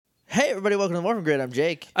Hey everybody, welcome to Morphin Grid. I'm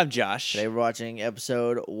Jake. I'm Josh. Today we're watching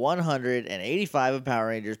episode 185 of Power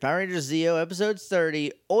Rangers. Power Rangers Zeo, episode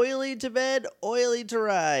 30, Oily to Bed, Oily to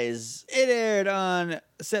Rise. It aired on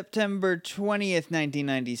September 20th,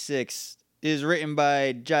 1996. It is written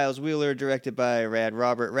by Giles Wheeler, directed by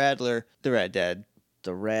Robert Radler, the Rad Dad.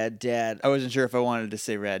 The Rad Dad. I wasn't sure if I wanted to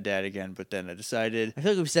say Rad Dad again, but then I decided. I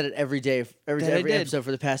feel like we've said it every day, every episode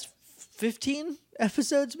for the past 15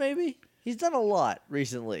 episodes maybe? He's done a lot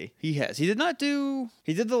recently. He has. He did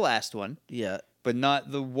the last one. Yeah. But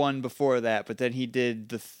not the one before that, but then he did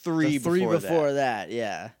the three before that,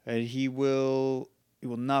 yeah. And he will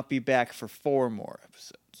not be back for 4 more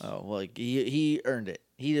episodes. Oh, well, he earned it.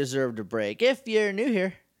 He deserved a break. If you're new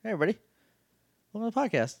here, hey everybody, welcome to the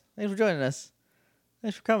podcast. Thanks for joining us.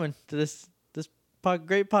 Thanks for coming to this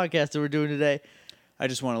great podcast that we're doing today. I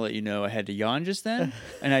just want to let you know I had to yawn just then,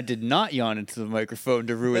 and I did not yawn into the microphone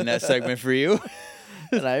to ruin that segment for you.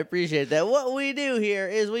 And I appreciate that. What we do here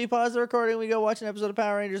is we pause the recording, we go watch an episode of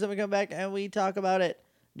Power Rangers, then we come back and we talk about it.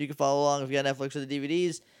 You can follow along if you got Netflix or the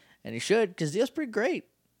DVDs, and you should, because Zeo's pretty great.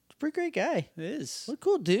 He's a pretty great guy. It is. What a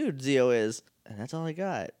cool dude Zeo is. And that's all I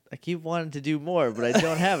got. I keep wanting to do more, but I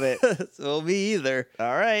don't have it. So me either.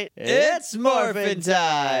 All right. It's Morphin'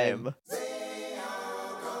 time.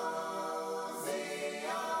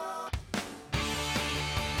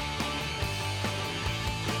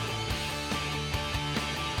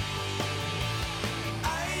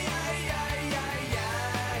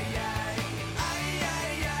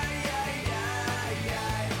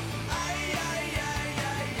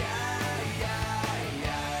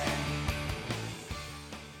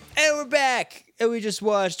 And we're back, and we just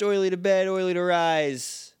watched Oily to Bed, Oily to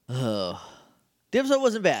Rise. Oh. The episode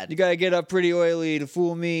wasn't bad. You gotta get up pretty oily to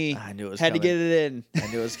fool me. I knew it was Had coming. to get it in. I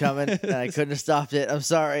knew it was coming, and I couldn't have stopped it. I'm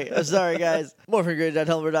sorry, guys.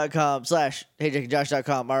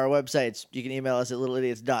 morphingrid.tumblr.com/heyjakeandjosh.com are our websites. You can email us at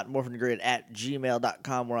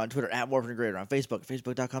littleidiots.morphingrid@gmail.com. We're on Twitter @morphingrid. We're on Facebook,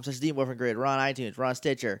 facebook.com/themorphingrid. We're on iTunes. We're on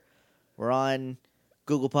Stitcher. We're on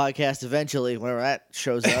Google Podcast eventually, whenever that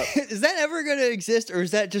shows up. Is that ever gonna exist, or is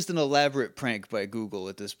that just an elaborate prank by Google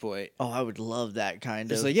at this point? Oh, I would love that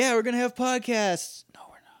kind It's of. like, yeah, we're gonna have podcasts. No,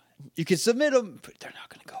 we're not. You can submit them, but they're not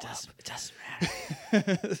gonna go up. It doesn't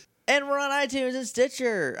matter. And we're on iTunes and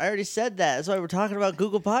Stitcher. I already said that. That's why we're talking about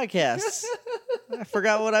Google Podcasts. I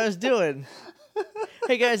forgot what I was doing.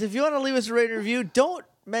 Hey, guys, if you want to leave us a rating review, don't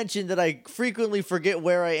mention that I frequently forget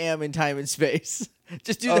where I am in time and space.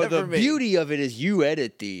 Just do that the for me. beauty of it is you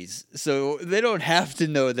edit these, so they don't have to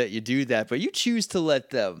know that you do that, but you choose to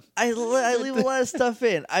let them. I leave a lot of stuff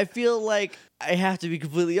in. I feel like I have to be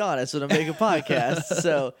completely honest when I make a podcast.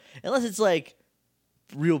 So unless it's like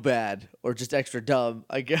real bad or just extra dumb,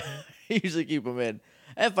 I usually keep them in.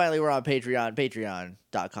 And finally, we're on Patreon,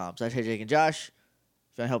 patreon.com/HeyJakeandJosh. If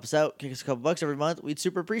you want to help us out, kick us a couple bucks every month. We'd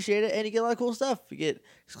super appreciate it. And you get a lot of cool stuff. You get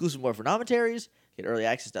exclusive more for commentaries, get early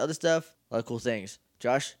access to other stuff, a lot of cool things.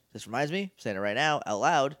 Josh, this reminds me, I'm saying it right now, out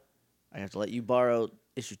loud, I have to let you borrow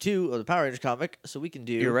issue 2 of the Power Rangers comic so we can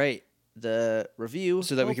do You're right. the review.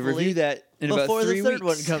 So that we can review that in about 3 weeks. Before the third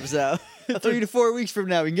one comes out. 3 to 4 weeks from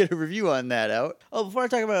now, we can get a review on that out. Oh, before I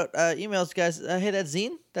talk about emails, guys, hey, that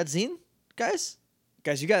zine, guys?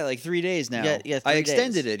 Guys, you got like 3 days now. Yeah, 3 I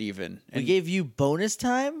extended days. it even. We gave you bonus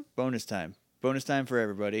time. Bonus time. Bonus time for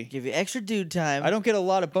everybody. Give you extra dude time. I don't get a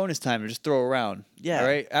lot of bonus time to just throw around. Yeah. All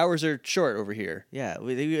right? Hours are short over here. Yeah,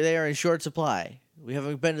 they are in short supply. We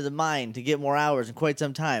haven't been to the mine to get more hours in quite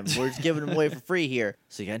some time. We're just giving them away for free here.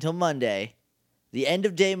 So you got until Monday. The end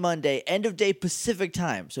of day Monday, end of day Pacific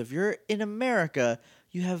time. So if you're in America,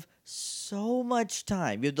 you have so much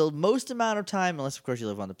time. You have the most amount of time, unless, of course, you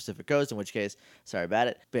live on the Pacific Coast, in which case, sorry about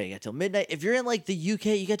it. But you got till midnight. If you're in, like, the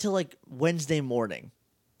UK, you get till, like, Wednesday morning,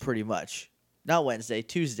 pretty much. Not Wednesday,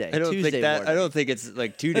 Tuesday. I don't Tuesday think that. morning. I don't think it's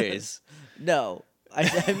like 2 days. No.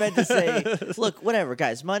 I meant to say, look, whatever,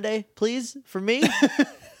 guys. Monday, please, for me.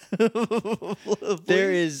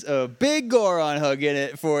 There is a big Goron hug in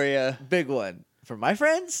it for you. Big one. For my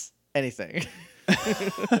friends, anything.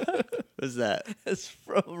 What's that? It's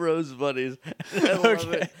from Rose Buddies. I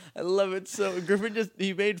love it. I love it so. Griffin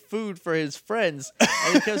he made food for his friends,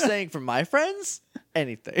 and he kept saying, "For my friends,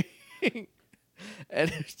 anything." And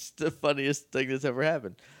it's just the funniest thing that's ever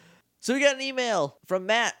happened. So we got an email from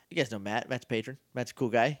Matt. You guys know Matt. Matt's a patron. Matt's a cool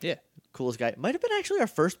guy. Yeah. Coolest guy. Might have been actually our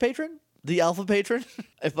first patron. The alpha patron.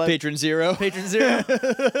 Patron Zero. Patron Zero.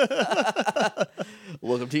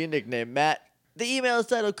 Welcome to your nickname, Matt. The email is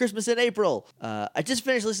titled Christmas in April. I just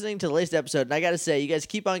finished listening to the latest episode, and I got to say, you guys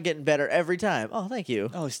keep on getting better every time. Oh, thank you.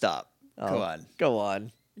 Oh, stop. Oh, Come on. Go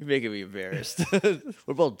on. You're making me embarrassed.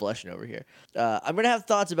 We're both blushing over here. I'm gonna have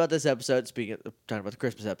thoughts about this episode. Speaking of talking about the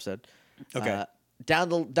Christmas episode, Okay. down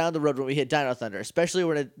the road when we hit Dino Thunder, especially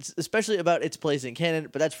about its place in canon.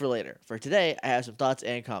 But that's for later. For today, I have some thoughts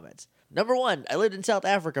and comments. Number one, I lived in South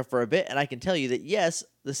Africa for a bit, and I can tell you that yes,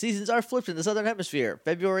 the seasons are flipped in the Southern Hemisphere.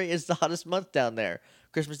 February is the hottest month down there.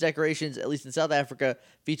 Christmas decorations, at least in South Africa,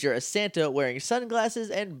 feature a Santa wearing sunglasses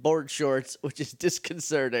and board shorts, which is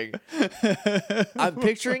disconcerting. I'm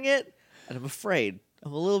picturing it, and I'm afraid.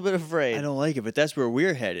 I'm a little bit afraid. I don't like it, but that's where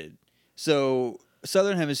we're headed. So,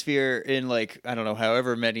 Southern Hemisphere, in like, I don't know,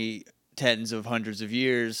 however many tens of hundreds of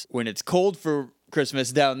years, when it's cold for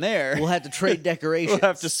Christmas down there, We'll have to trade decorations. We'll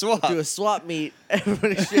have to swap. Do a swap meet.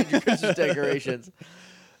 Everyone exchange your Christmas decorations.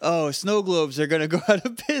 oh, snow globes are going to go out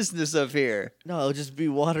of business up here. No, it'll just be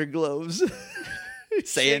water globes.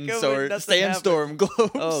 Sandstorm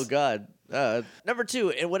globes. Oh, God. Number two,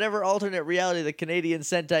 in whatever alternate reality the Canadian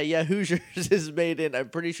Sentai Yahoosiers is made in, I'm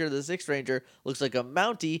pretty sure the Sixth Ranger looks like a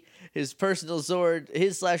Mountie. His/her personal sword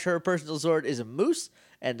is a moose,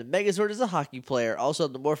 and the Megazord is a hockey player. Also,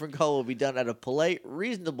 the Morphin Call will be done at a polite,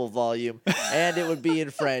 reasonable volume, and it would be in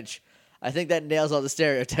French. I think that nails all the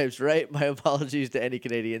stereotypes, right? My apologies to any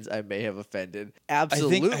Canadians I may have offended.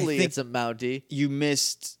 Absolutely, think it's a Mountie. You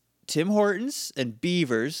missed Tim Hortons and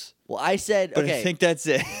Beavers, Well, I said, but okay. I think that's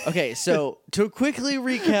it. Okay, so to quickly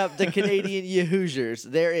recap the Canadian Yahoosiers,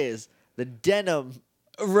 there is the Denim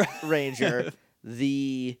Ranger,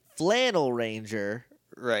 the Flannel Ranger,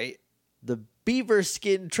 Right. the Beaver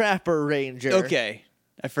Skin Trapper Ranger. Okay.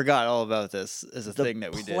 I forgot all about this as a The thing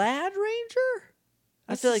that we did. Plaid Ranger?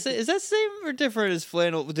 I feel like is that same or different as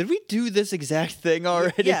flannel? Did we do this exact thing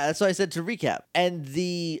already? Yeah, that's why I said to recap. And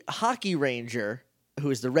the Hockey Ranger, who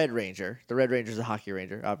is the Red Ranger. The Red Ranger is the Hockey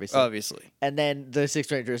Ranger, obviously. Obviously. And then the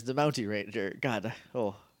Sixth Ranger is the Mountie Ranger. God,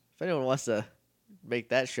 if anyone wants to make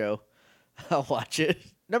that show, I'll watch it.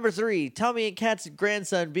 Number three, Tommy and Kat's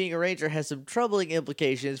grandson being a ranger has some troubling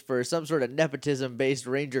implications for some sort of nepotism-based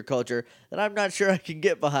ranger culture that I'm not sure I can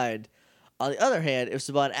get behind. On the other hand, if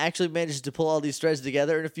Saban actually manages to pull all these threads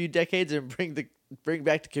together in a few decades and bring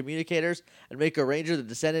back the communicators and make a ranger the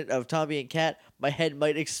descendant of Tommy and Kat, my head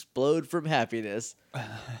might explode from happiness.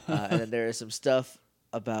 And then there is some stuff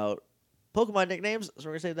about Pokemon nicknames, so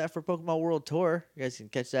we're going to save that for Pokemon World Tour. You guys can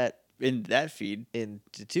catch that In that feed. in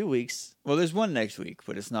 2 weeks. Well, there's one next week,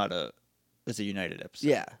 but it's not it's a United episode.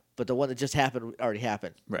 Yeah, but the one that just happened already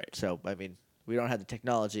happened. Right. So, I mean, we don't have the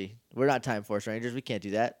technology. We're not Time Force Rangers. We can't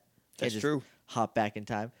do that. Can't That's just true. Hop back in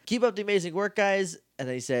time. Keep up the amazing work, guys. And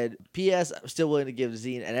then he said, P.S. I'm still willing to give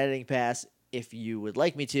Zine an editing pass if you would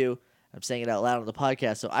like me to. I'm saying it out loud on the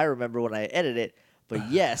podcast so I remember when I edit it. But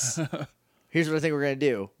yes, here's what I think we're going to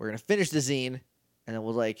do. We're going to finish the Zine, and then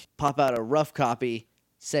we'll, pop out a rough copy,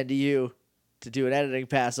 send to you to do an editing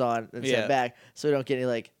pass on, and send back so we don't get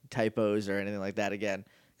any, typos or anything like that again.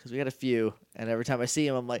 Because we got a few, and every time I see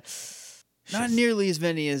them, I'm like... Not nearly as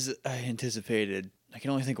many as I anticipated. I can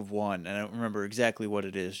only think of one, and I don't remember exactly what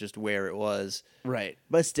it is, just where it was. Right.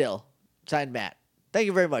 But still, signed Matt. Thank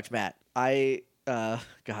you very much, Matt.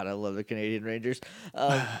 God, I love the Canadian Rangers.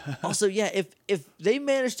 Also, yeah, if they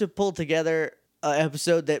manage to pull together an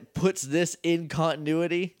episode that puts this in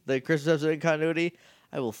continuity, the Christmas episode in continuity,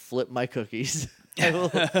 I will flip my cookies. I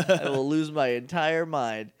will lose my entire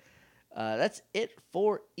mind. That's it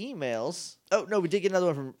for emails. Oh, no, we did get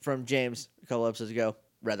another one from James a couple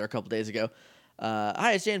days ago.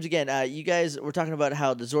 Hi, it's James again. You guys were talking about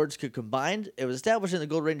how the Zords could combine. It was established in the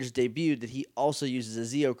Gold Ranger's debut that he also uses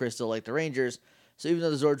a Zeo crystal like the Rangers. So even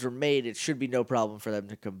though the Zords were made, it should be no problem for them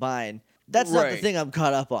to combine. That's not the thing I'm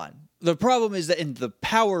caught up on. The problem is that in the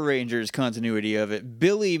Power Rangers continuity of it,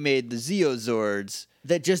 Billy made the Zeozords.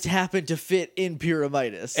 That just happened to fit in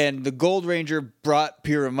Pyramidas. And the Gold Ranger brought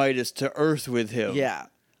Pyramidas to Earth with him. Yeah.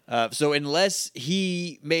 So unless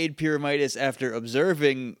he made Pyramidas after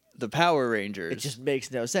observing the Power Rangers, It just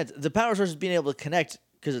makes no sense. The power sources being able to connect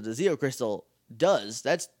because of the Zeo crystal does.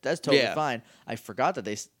 That's totally fine. I forgot that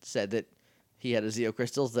they said that he had a Zeo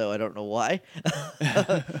crystal, though I don't know why.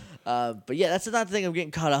 But yeah, that's not the thing I'm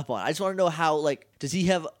getting caught up on. I just want to know how, does he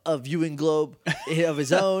have a viewing globe of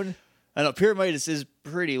his own? I know Pyramidas is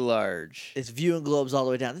pretty large. It's viewing globes all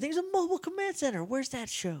the way down. The thing's a mobile command center. Where's that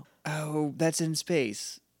show? Oh, that's in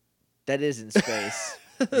space. That is in space.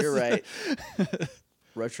 You're right.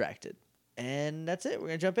 Retracted. And that's it. We're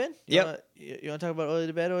going to jump in? You want to talk about Oily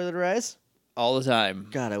to Bed, Oily to Rise? All the time.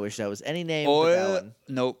 God, I wish that was any name but that one.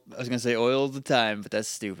 Nope. I was going to say oil of the time, but that's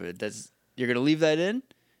stupid. You're going to leave that in?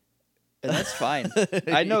 And that's fine.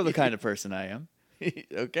 I know the kind of person I am.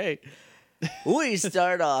 Okay. We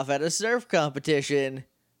start off at a surf competition.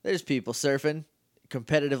 There's people surfing.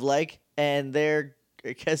 competitive like, and they're,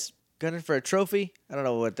 I guess, gunning for a trophy. I don't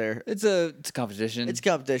know what they're. It's a competition. It's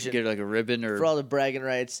competition. You get like a ribbon or For all the bragging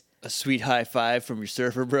rights. a sweet high five from your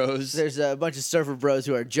surfer bros. There's a bunch of surfer bros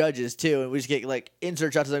who are judges too, and we just get like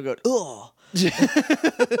insert shots of them going, oh,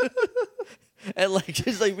 and like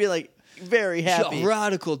just like being like very happy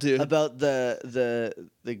Radical, dude. about the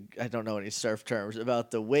I don't know any surf terms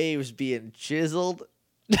about the waves being chiseled.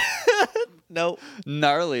 Nope.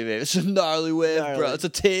 Gnarly, babe. It's a gnarly wave, Gnarly. bro. It's a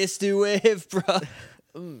tasty wave, bro.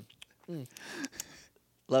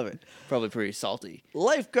 Love it. Probably pretty salty.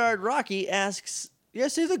 Lifeguard Rocky asks, "You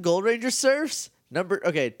guys see the Gold Ranger surfs?"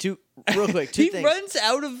 Two real quick. Two He things. runs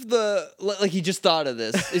out of the like he just thought of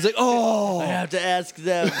this. He's like, oh, I have to ask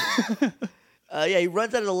them. Yeah, he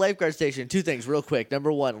runs out of the lifeguard station. Two things real quick.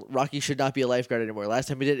 Number one, Rocky should not be a lifeguard anymore. Last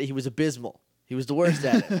time he did it, he was abysmal. He was the worst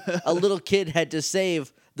at it. A little kid had to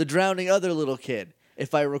save the drowning other little kid,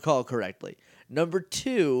 if I recall correctly. Number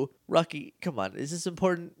two, Rocky, come on, is this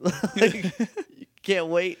important? Like, you can't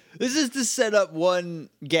wait. This is to set up one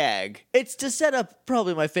gag. It's to set up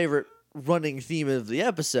probably my favorite running theme of the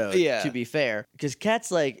episode, Yeah. to be fair. Because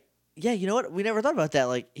Kat's like, yeah, you know what? We never thought about that.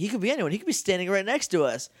 Like, he could be anyone. He could be standing right next to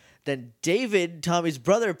us. Then David, Tommy's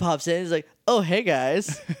brother, pops in. He's like, oh, hey,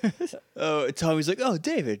 guys. Oh, Tommy's like, oh,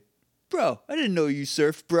 David, bro, I didn't know you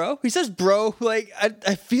surfed, bro. He says bro like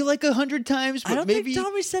I feel like 100 times, but I don't maybe think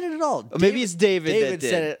Tommy said it at all. Or maybe it's David that David did.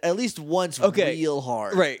 said it at least once Okay. real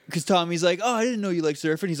hard. Right, because Tommy's like, oh, I didn't know you like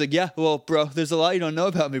surfing. He's like, yeah, well, bro, there's a lot you don't know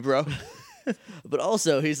about me, bro. But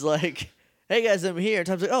also, he's like, hey, guys, I'm here. And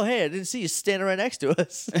Tom's like, oh, hey, I didn't see you standing right next to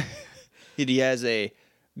us. He has a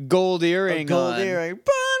gold earring Gold on. earring.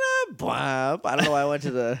 Ba-da-bwah. I don't know why I went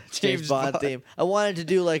to the James James Bond Bond. theme. I wanted to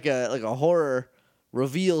do like a horror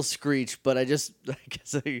reveal screech, but I guess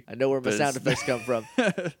I know where my But sound it's- effects come from.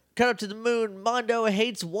 Cut up to the moon. Mondo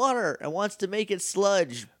hates water and wants to make it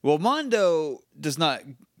sludge. Well, Mondo does not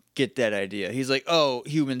get that idea. He's like, oh,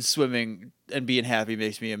 humans swimming and being happy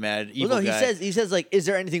makes me a mad evil Well, no, guy. he says like, is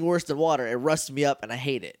there anything worse than water? It rusts me up and I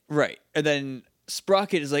hate it. Right. And then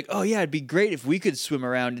Sprocket is like, oh, yeah, it'd be great if we could swim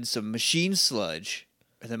around in some machine sludge.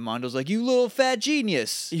 And then Mondo's like, you little fat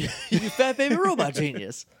genius. You fat baby robot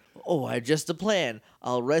genius. Oh, I have just a plan.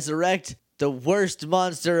 I'll resurrect the worst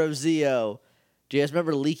monster of Zeo. Do you guys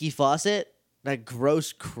remember Leaky Faucet? That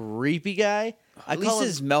gross, creepy guy? At least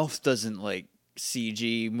his mouth doesn't, like,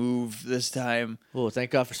 CG move this time. Oh,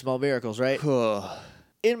 thank God for small miracles, right? Ugh.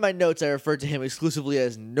 In my notes, I referred to him exclusively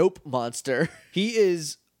as Nope Monster. He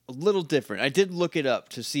is a little different. I did look it up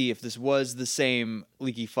to see if this was the same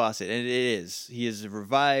Leaky Faucet, and it is. He is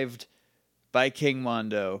revived by King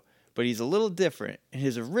Mondo, but he's a little different. In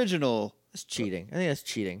his original That's cheating. I think that's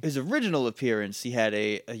cheating. appearance, he had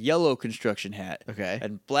a yellow construction hat, Okay.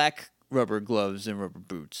 and black rubber gloves and rubber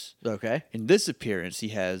boots. Okay. In this appearance, he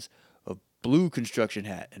has a blue construction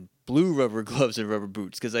hat and blue rubber gloves and rubber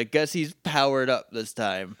boots, because I guess he's powered up this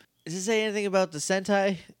time. Does it say anything about the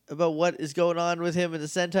Sentai? About what is going on with him in the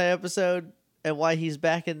Sentai episode? And why he's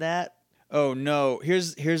back in that? Oh no!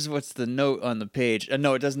 Here's what's the note on the page.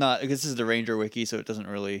 No, it does not. This is the Ranger Wiki, so it doesn't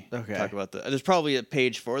really Okay. talk about the. There's probably a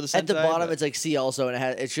page for the Sentai. At the bottom, but- it's like see also,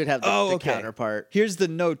 and it should have the, Oh, the okay. counterpart. Here's the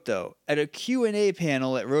note though. At a Q&A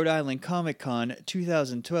panel at Rhode Island Comic Con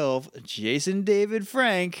 2012, Jason David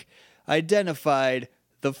Frank identified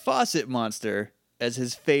the Faucet Monster as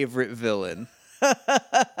his favorite villain.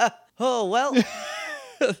 Oh, well.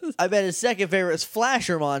 I bet his second favorite is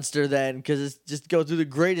Flasher Monster then, because it's just go through the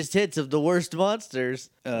greatest hits of the worst monsters.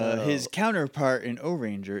 His counterpart in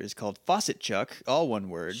O-Ranger is called Faucet Chuck, all one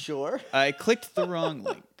word. Sure. I clicked the wrong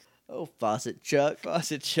link. Oh, Faucet Chuck.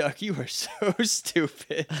 Faucet Chuck, you are so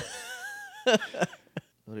stupid.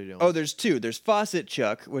 What are you doing? Oh, there's two. There's Faucet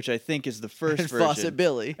Chuck, which I think is the first And version. Faucet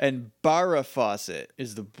Billy. And Barra Fawcett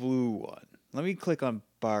is the blue one. Let me click on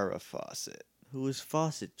Barra Fawcett. Who is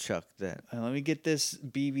Faucet Chuck then? Let me get this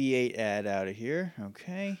BB-8 ad out of here.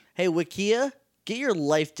 Okay. Hey, Wikia, get your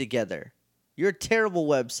life together. You're a terrible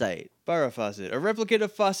website. Barra Fawcett, a replicate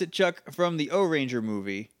of Faucet Chuck from the O-Ranger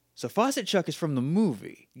movie. So Faucet Chuck is from the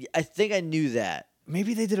movie. I think I knew that.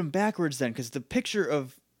 Maybe they did them backwards then, because the picture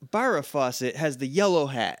of Barra Fawcett has the yellow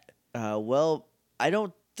hat. Well, I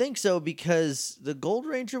don't think so because the Gold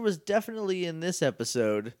Ranger was definitely in this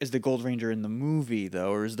episode. Is the Gold Ranger in the movie,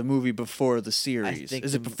 though, or is the movie before the series? think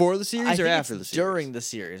Is the- it before the series I or think after it's the series? during the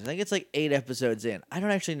series. I think it's like 8 episodes in. I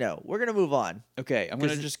don't actually know. We're going to move on. Okay, I'm going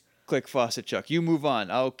to 'Cause- just click Faucet Chuck. You move on.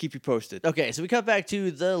 I'll keep you posted. Okay, so we cut back to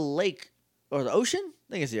the lake or the ocean.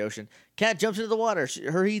 I think it's the ocean. Cat jumps into the water.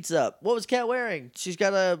 Her heat's up. What was Cat wearing? She's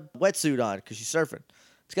got a wetsuit on because she's surfing.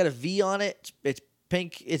 It's got a V on it. It's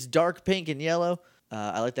pink. It's dark pink and yellow.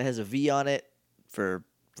 I like that it has a V on it. for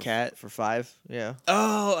Cat. for 5. Yeah.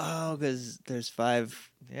 Oh, because there's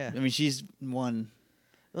 5. Yeah. I mean, she's 1.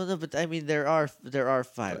 Well, no, but I mean, there are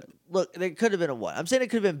 5. Look, there could have been a 1. I'm saying it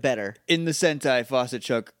could have been better. In the Sentai, Fawcett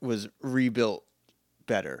Chuck was rebuilt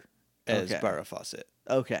better as Okay. Bara Fawcett.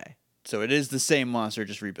 Okay. So it is the same monster,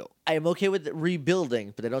 just rebuilt. I am okay with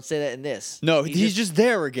rebuilding, but they don't say that in this. No, he's just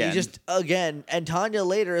there again. He just again, and Tanya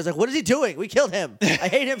later is like, "What is he doing? We killed him. I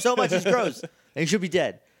hate him so much. He's gross, and he should be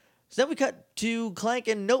dead." So then we cut to Clank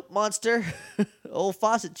and Nope Monster, old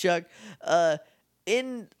Fawcett Chuck,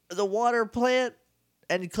 in the water plant,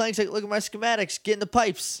 and Clank's like, "Look at my schematics. Get in the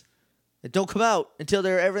pipes. And don't come out until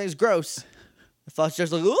everything's gross." And Fawcett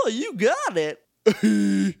Chuck's like, "Oh, you got it."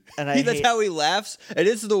 And that's how he laughs, and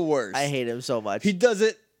it's the worst. I hate him so much. He does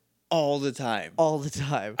it all the time. all the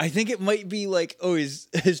time. I think it might be like, his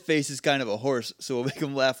face is kind of a horse, so we'll make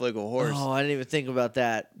him laugh like a horse. Oh, I didn't even think about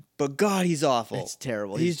that. But God, he's awful. It's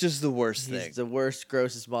terrible. He's just the worst thing. He's the worst,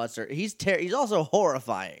 grossest monster. He's also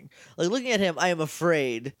horrifying. Like looking at him, I am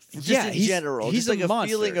afraid. Just in general, he's just like a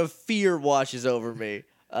monster. feeling of fear washes over me.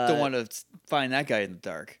 Don't want to find that guy in the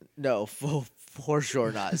dark. No, for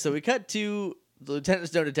sure not. So we cut to the Lieutenant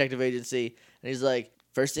Stone Detective Agency, and he's like,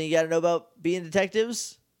 "First thing you got to know about being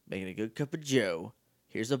detectives: making a good cup of Joe.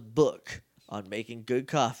 Here's a book on making good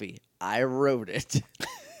coffee. I wrote it."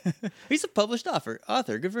 He's a published author.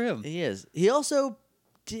 Good for him. He is. He also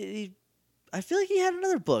did. I feel like he had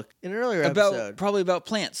another book in an earlier episode. Probably about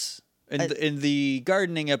plants. In the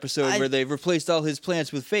gardening episode where they replaced all his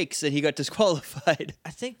plants with fakes and he got disqualified. I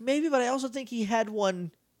think maybe, but I also think he had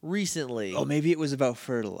one recently. Oh, maybe it was about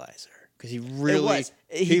fertilizer. Because he really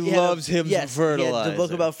He loves had some fertilizer. He had the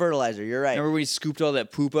book about fertilizer. You're right. Remember when he scooped all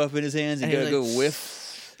that poop up in his hands and And he he got was to like, go whiff?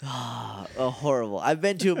 Oh, horrible. I've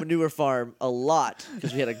been to a manure farm a lot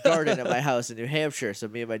because we had a garden at my house in New Hampshire. So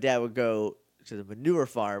me and my dad would go to the manure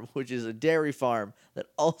farm, which is a dairy farm that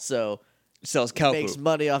also Sells cow makes poop.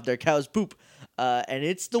 money off their cow's poop. And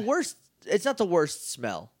it's the worst. It's not the worst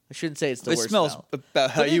smell. I shouldn't say it's the worst smells smell.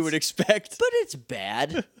 about how you would expect. But it's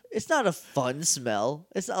bad. It's not a fun smell.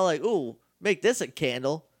 It's not like, ooh, make this a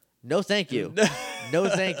candle. No, thank you. No,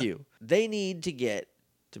 thank you. They need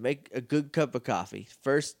to make a good cup of coffee.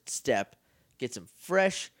 First step, get some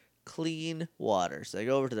fresh, clean water. So they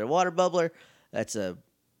go over to their water bubbler. That's a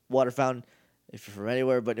water fountain. If you're from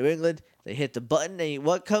anywhere but New England, they hit the button, and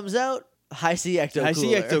what comes out? High-C Ecto Cooler.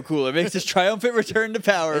 High-C Ecto Cooler makes his triumphant return to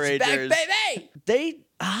Power It's Rangers. back, baby! They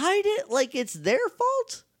hide it like it's their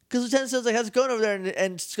fault. Because Lieutenant Stone's like, how's it going over there?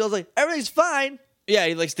 And Skull's like, everything's fine. Yeah,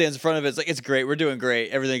 he stands in front of it. It's like, it's great. We're doing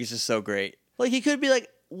great. Everything is just so great. Like, he could be like,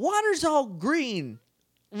 water's all green.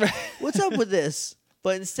 What's up with this?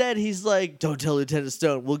 But instead, he's like, don't tell Lieutenant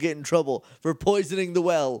Stone. We'll get in trouble for poisoning the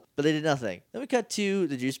well. But they did nothing. Then we cut to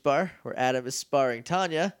the juice bar where Adam is sparring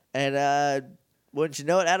Tanya. And wouldn't you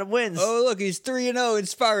know it, Adam wins. Oh, look, he's 3-0 in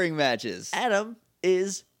sparring matches. Adam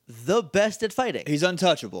is the best at fighting. He's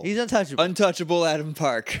untouchable. He's untouchable. Untouchable Adam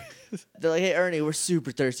Park. They're like, hey, Ernie, we're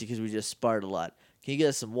super thirsty because we just sparred a lot. Can you get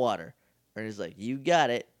us some water? Ernie's like, you got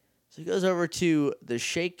it. So he goes over to the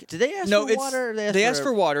shake. Did they ask for water? Or they ask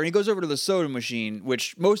for water, and he goes over to the soda machine,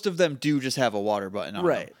 which most of them do just have a water button on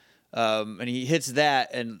Right. them. And he hits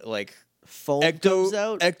that, and foam comes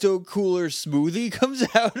out. Ecto Cooler smoothie comes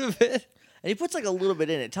out of it. And he puts like a little bit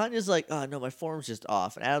in it. Tanya's like, oh, no, my form's just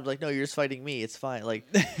off. And Adam's like, no, you're just fighting me. It's fine. Like,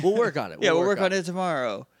 we'll work on it. We'll work on it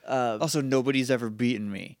tomorrow. Also, nobody's ever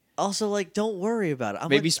beaten me. Like, don't worry about it.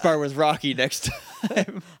 Maybe spar with Rocky next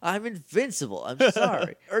time. I'm invincible. I'm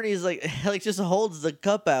sorry. Ernie's like just holds the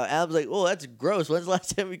cup out. Adam's like, oh, that's gross. When's the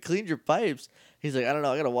last time we cleaned your pipes? He's like, I don't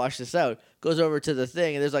know. I got to wash this out. Goes over to the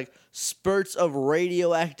thing, and there's like spurts of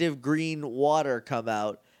radioactive green water come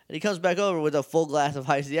out. And he comes back over with a full glass of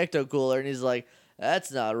High-C Ecto Cooler, and he's like,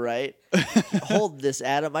 that's not right. Hold this,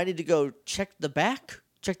 Adam. I need to go check the back?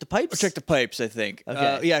 Check the pipes? Check the pipes, I think.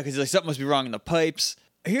 Okay. Yeah, because something must be wrong in the pipes.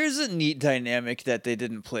 Here's a neat dynamic that they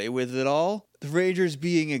didn't play with at all. The Rangers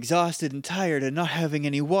being exhausted and tired and not having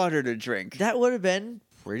any water to drink. That would have been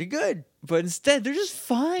pretty good. But instead, they're just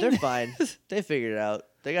fine. They're fine. They figured it out.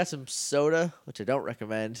 They got some soda, which I don't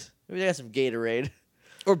recommend. Maybe they got some Gatorade.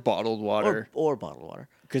 Or bottled water. Or bottled water.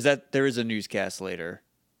 Because there is a newscast later.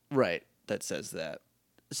 Right. That says that.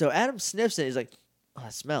 So Adam sniffs it. He's like, oh,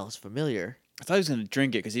 that smells familiar. I thought he was going to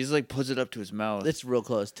drink it because he's puts it up to his mouth. It's real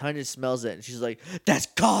close. Tanya smells it, and she's like, that's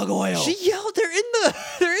cog oil. She yelled,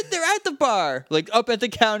 they're at the bar. Up at the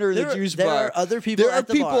counter of the juice bar. There are other people at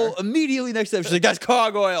the bar. There are people immediately next to them. She's like, that's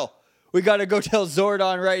cog oil. We got to go tell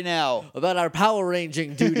Zordon right now. About our power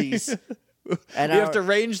ranging duties. And we have to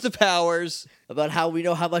range the powers. about how we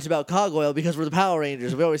know how much about cog oil because we're the Power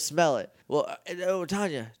Rangers. We always smell it. Well,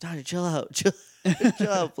 Tanya, chill out. Chill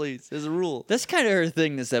out, please. There's a rule. That's kind of her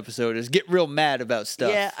thing this episode is get real mad about stuff.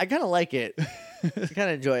 Yeah, I kind of like it. I kind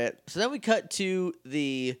of enjoy it. So then we cut to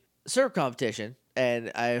the surf competition,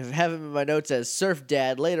 and I have him in my notes as Surf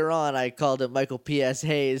Dad. Later on, I called him Michael P.S.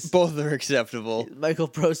 Hayes. Both are acceptable. Michael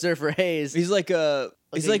Pro Surfer Hayes. He's like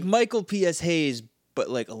Michael P.S. Hayes, but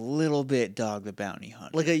like a little bit Dog the Bounty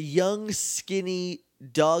Hunter. Like a young, skinny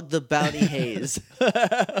Dog the Bounty Hayes.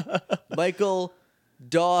 Michael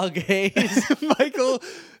Dog Hayes. Michael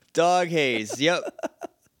Dog Hayes. Yep.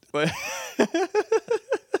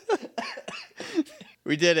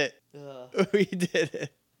 We did it. We did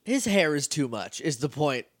it. His hair is too much, is the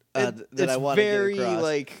point that It's I want to get very, across.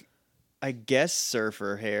 like, I guess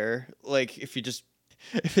surfer hair. Like, if it's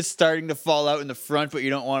starting to fall out in the front, but you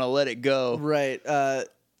don't want to let it go. Right.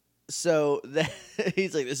 So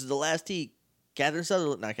he's like, this is the last tee. Cat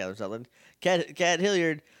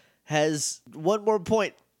Hilliard has one more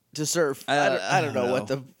point to surf. I don't know what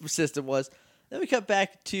the system was. Then we cut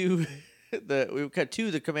back to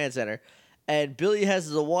the command center, and Billy has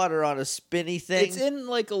the water on a spinny thing. It's in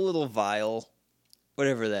like a little vial,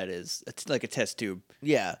 whatever that is. It's like a test tube.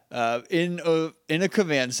 Yeah. In a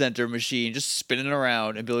command center machine, just spinning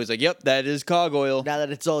around, and Billy's like, "Yep, that is cog oil." Now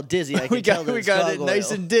that it's all dizzy, I can tell that we it's got cog it oil.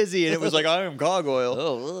 nice and dizzy, and it was like, "I am cog oil."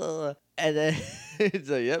 Oh, and then it's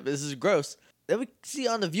like, yep, this is gross. Then we see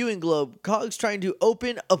on the viewing globe, Cog's trying to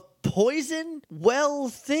open a poison well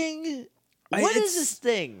thing. What is this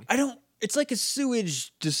thing? It's like a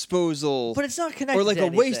sewage disposal, But it's not connected or like to a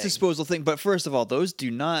waste anything. disposal thing. But first of all, those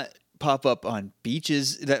do not pop up on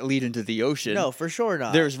beaches that lead into the ocean. No, for sure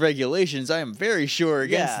not. There's regulations. I am very sure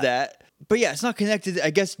against Yeah. that. But yeah, it's not connected.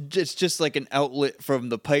 I guess it's just like an outlet from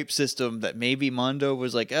the pipe system that maybe Mondo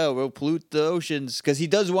was like, oh, we'll pollute the oceans. Because he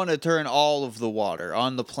does want to turn all of the water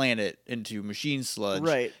on the planet into machine sludge.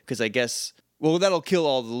 Right. Because I guess, well, that'll kill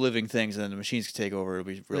all the living things and then the machines can take over. It'll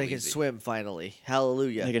be really They can easy. swim finally.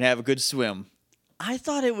 Hallelujah. They can have a good swim. I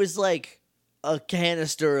thought it was like a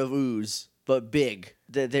canister of ooze, but big.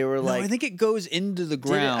 That they were No, like. I think it goes into the Did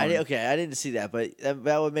it? ground. I didn't see that, but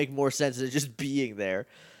that would make more sense than just being there.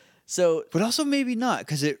 So But also maybe not,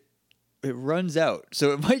 because it runs out.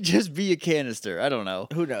 So it might just be a canister. I don't know.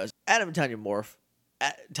 who knows? Adam and Tanya morph.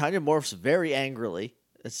 Tanya morphs very angrily.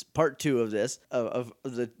 It's part 2 of this of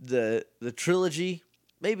the trilogy.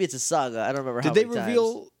 Maybe it's a saga. I don't remember how Did they many times.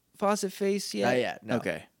 reveal Fawcett Face yet? Not yet. No.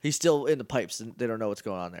 Okay. He's still in the pipes, and they don't know what's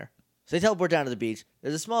going on there. So they teleport down to the beach.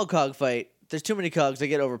 There's a small cog fight. There's too many cogs. They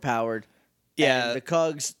get overpowered. Yeah. And the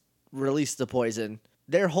cogs release the poison.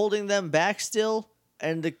 They're holding them back still,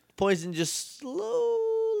 and the poison just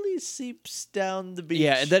slowly seeps down the beach.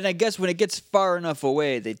 Yeah, and then I guess when it gets far enough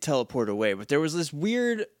away, they teleport away. But there was this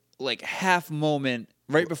weird, like, half moment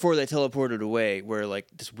right before they teleported away where, like,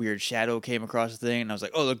 this weird shadow came across the thing, and I was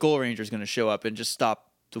like, oh, the Gold Ranger's going to show up and just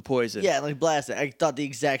stop the poison. Yeah, like blast it. I thought the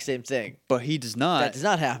exact same thing. But he does not. That does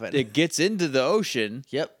not happen. It gets into the ocean.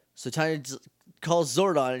 Yep. So Tanya calls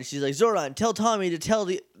Zordon, and she's like, Zordon, tell Tommy to tell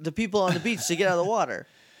the people on the beach to get out of the water.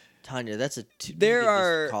 Tanya, that's you could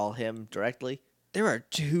just call him directly. There are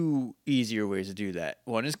 2 easier ways to do that.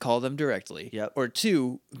 One is call them directly. Yep. Or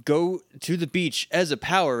 2, go to the beach as a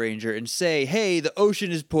Power Ranger and say, hey, the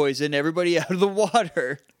ocean is poison. Everybody out of the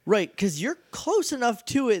water. Right, because you're close enough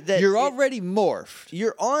to it that You're already morphed.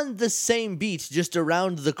 you're on the same beach, just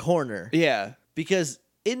around the corner. Yeah. Because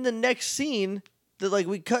in the next scene,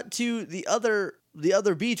 we cut to the other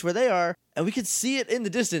beach where they are, and we can see it in the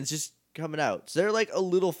distance, just coming out. So they're like a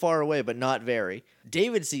little far away, but not very.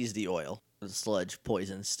 David sees the oil, the sludge,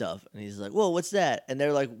 poison stuff, and he's like, "Whoa, what's that?" And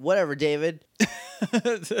they're like, "Whatever, David.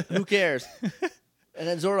 Who cares?" And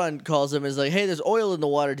then Zordon calls him and is like, "Hey, there's oil in the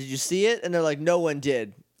water. Did you see it?" And they're like, "No one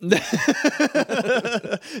did."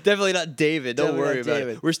 Definitely not David. Don't Definitely worry not about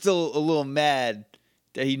David. it. We're still a little mad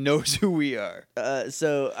that he knows who we are.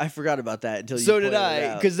 So I forgot about that until you So did pointed it I,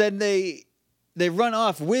 out. because then they run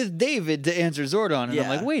off with David to answer Zordon, and Yeah. I'm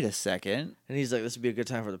like, wait a second. And he's like, this would be a good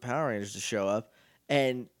time for the Power Rangers to show up.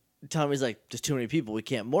 And Tommy's like, there's too many people. We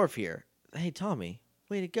can't morph here. Hey, Tommy,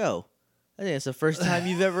 way to go. I think it's the first time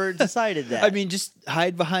you've ever decided that. I mean, just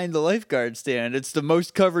hide behind the lifeguard stand. It's the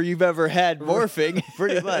most cover you've ever had morphing.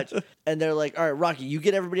 pretty much. And they're like, all right, Rocky, you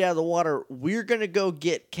get everybody out of the water. We're going to go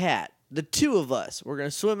get Cat. The 2 of us. We're going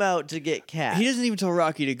to swim out to get Cat. He doesn't even tell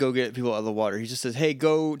Rocky to go get people out of the water. He just says, hey,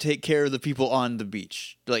 go take care of the people on the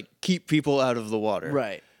beach. Like, keep people out of the water.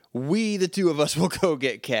 Right. We, the two of us, will go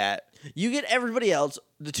get Cat. You get everybody else.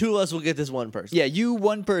 The two of us will get this one person. Yeah, you,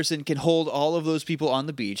 one person, can hold all of those people on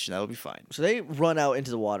the beach. That'll be fine. So they run out into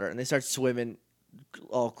the water and they start swimming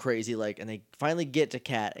all crazy, like, and they finally get to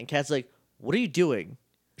Cat, and Cat's like, "What are you doing?"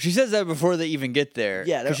 She says that before they even get there.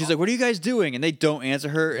 Yeah, because she's like, "What are you guys doing?" And they don't answer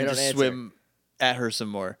her and don't just answer. swim at her some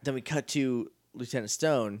more. Then we cut to Lieutenant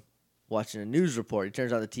Stone watching a news report. He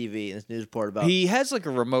turns on the TV and this news report about He has like a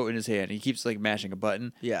remote in his hand. He keeps like mashing a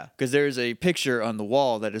button. yeah. Because there's a picture on the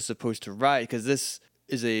wall that is supposed to write. Because this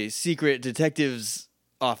is a secret detective's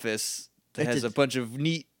office that It's has a- a bunch of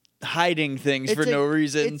neat hiding things for It's a- no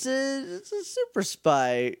reason. It's a super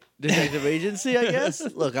spy detective agency, I guess.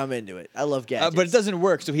 Look, I'm into it. I love gadgets. But it doesn't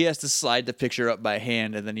work, so he has to slide the picture up by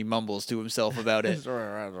hand, and then he mumbles to himself about it.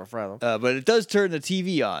 But it does turn the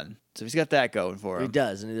TV on, so he's got that going for He him.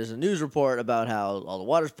 does, and there's a news report about how all the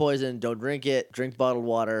water's poisoned. Don't drink it. Drink bottled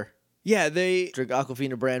water. Yeah, they. Drink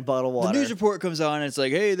Aquafina brand bottled water. The news report comes on, and it's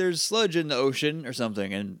like, hey, there's sludge in the ocean or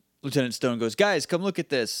something. And Lieutenant Stone goes, guys, come look at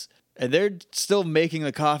this. And they're still making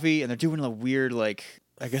the coffee, and they're doing a weird, like,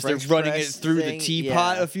 I guess French they're running it press through thing? the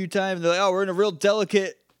teapot Yeah. a few times. They're like, oh, we're in a real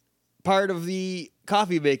delicate part of the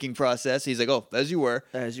coffee making process. He's like, oh, as you were.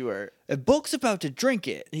 As you were. And Bulk's about to drink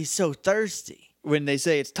it He's so thirsty. when they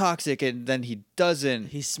say it's toxic, and then he doesn't.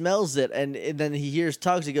 He smells it, and then he hears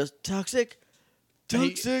toxic. He goes, toxic? And he-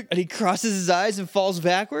 Toxic? And he crosses his eyes and falls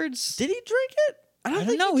backwards. Did he drink it? I don't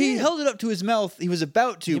think know. he He did. held it up to his mouth. He was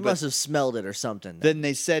about to, He but must have smelled it or something. then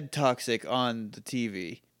they said toxic on the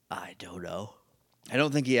TV. I don't know. I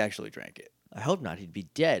don't think he actually drank it. I hope not. He'd be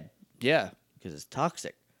dead Yeah. because it's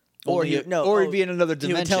toxic. Or he'd be in another He would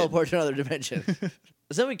dimension. teleport to another dimension.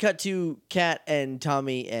 So then we cut to Kat and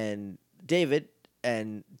Tommy and David,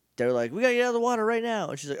 and they're like, "We gotta get out of the water right now."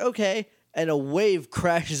 And she's like, "Okay." And a wave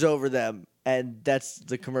crashes over them, and that's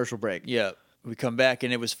the commercial break. Yeah. We come back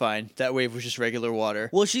and it was fine. That wave was just regular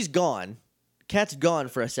water. Well, she's gone. Kat's gone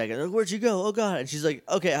for a second. Like, where'd you go? Oh God! And she's like,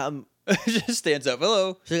 "Okay, Just stands up.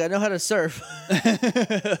 Hello. she's like, I know how to surf.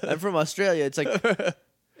 I'm from Australia. It's like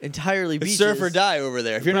entirely It's beaches. surf or die over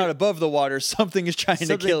there. If you're not above the water, something is trying to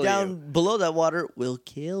Something kill down you. below that water will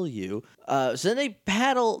kill you. So then they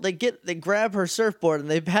paddle. They grab her surfboard and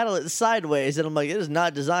they paddle it sideways. And I'm like, it is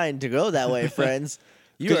not designed to go that way, friends.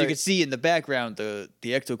 Because are- you can see in the background the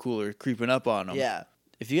ecto cooler creeping up on them. yeah.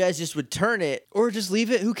 If you guys just would turn it Or just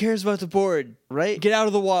leave it. Who cares about the board? right, Get out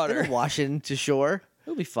of the water. it'll wash into shore.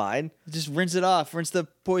 It'll be fine. Just rinse it off. Rinse the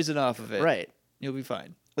poison off of it. Right. You'll be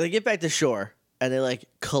fine. They get back to shore and they like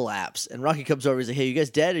collapse. And Rocky comes over. He's like, "Hey, you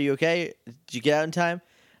guys dead? Are you okay? Did you get out in time?"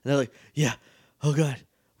 And they're like, "Yeah. Oh God,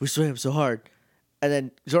 we swam so hard." And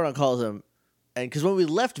then Zordon calls him, and because when we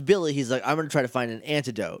left Billy, he's like, "I'm gonna try to find an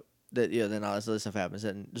antidote." That then all this other stuff happens.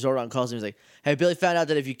 And Zordon calls him. He's like, "Hey, Billy found out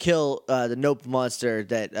that if you kill the Nope monster,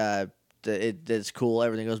 that's cool.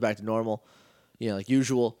 Everything goes back to normal, like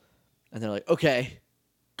usual." And they're like, "Okay,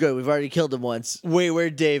 good. We've already killed him once. Wait,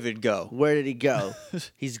 where'd David go? Where did he go?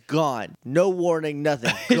 He's gone. No warning.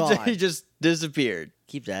 Nothing. Gone. He just disappeared.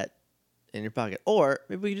 Keep that in your pocket. Or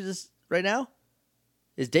maybe we can do this right now.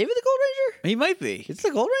 Is David the Gold Ranger? He might be. It's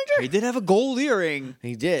the Gold He Ranger. did have a gold earring.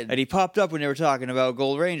 He did, And he popped up when they were talking about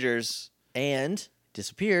Gold Rangers. and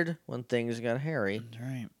disappeared when things got hairy. That's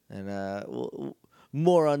right. And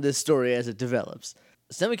more on this story as it develops.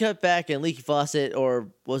 So then we cut back, and Leaky Faucet, or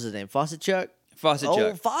what was his name? Faucet Chuck. Faucet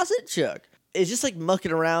Chuck. Faucet Chuck is just like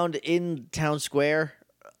mucking around in town square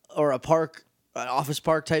or a park, an office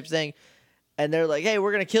park type thing. And they're like, "Hey,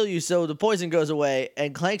 we're gonna kill you," so the poison goes away.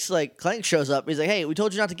 And Clank shows up. He's like, "Hey, we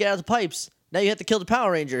told you not to get out of the pipes. Now you have to kill the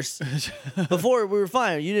Power Rangers. Before we were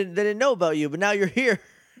fine. They didn't know about you, but now you're here."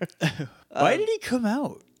 Why did he come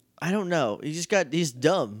out? I don't know. He's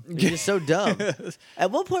dumb. He's just so dumb.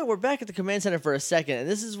 At one point, we're back at the command center for a second, and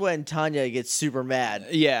this is when Tanya gets super mad.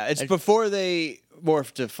 Yeah, it's before they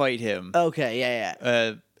morph to fight him. Okay,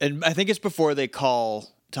 yeah. And I think it's before they call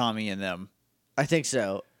Tommy and them. I think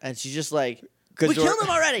so. And she's just like, 'Cause "We killed him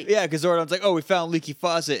already." Yeah, because Zordon's like, oh, we found Leaky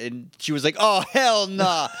Faucet. And she was like, oh, hell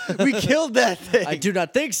nah. We killed that thing. I do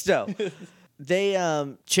not think so. They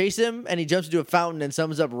chase him, and he jumps into a fountain and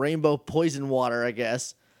summons up rainbow poison water, I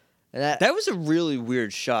guess. And That was a really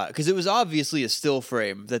weird shot because it was obviously a still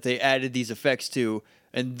frame that they added these effects to.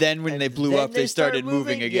 And then when they blew then up, they started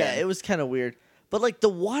moving again. Yeah, it was kind of weird. But like the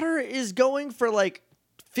water is going for like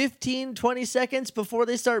 15, 20 seconds before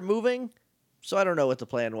they start moving. So I don't know what the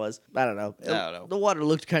plan was. I don't know. I don't know. The water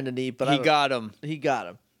looked kind of neat, but He got him. He got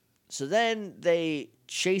him. So then they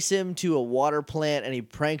chase him to a water plant, and he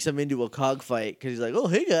pranks him into a cog fight because he's like, "Oh,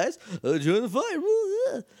 hey guys, join the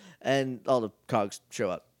fight!" And all the cogs show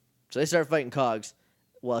up. So they start fighting cogs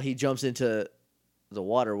while he jumps into the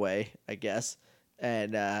waterway, I guess.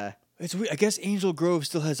 And It's weird. I guess Angel Grove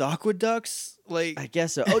still has aqueducts. Like, I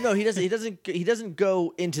guess so. Oh no, he doesn't. He doesn't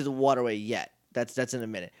go into the waterway yet. That's in a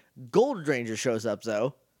minute. Gold Ranger shows up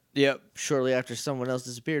though. yep, Shortly after someone else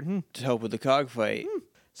disappeared. to help with the cog fight.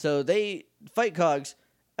 So they fight Cogs.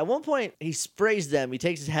 At one point, he sprays them. He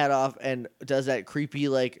takes his hat off and does that creepy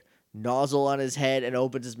like nozzle on his head and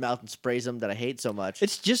opens his mouth and sprays them that I hate so much.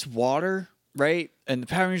 It's just water, right? And the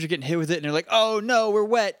Power Rangers are getting hit with it, and they're like, "Oh no, we're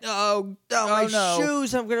wet! my no!"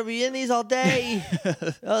 shoes! I'm gonna be in these all day.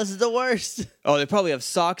 Oh, this is the worst. Oh, they probably have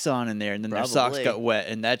socks on in there, and then their socks Probably. got wet,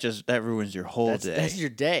 and that ruins your whole day. That's your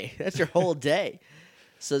day. That's your whole day.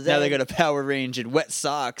 So then, Now they got a Power Range in wet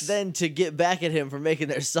socks. then to get back at him for making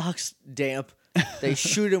their socks damp, they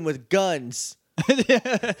shoot him with guns.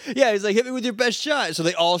 Yeah, he's like, "Hit me with your best shot." So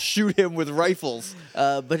they all shoot him with rifles.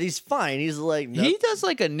 But he's fine. He's like, no. He does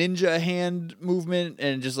like a ninja hand movement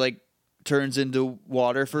and just like turns into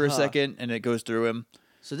water for a second, and it goes through him.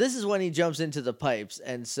 So this is when he jumps into the pipes,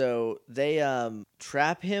 and so they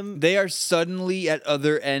trap him. They are suddenly at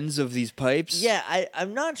other ends of these pipes. Yeah,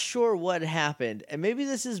 I'm not sure what happened, and maybe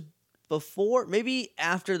this is before, maybe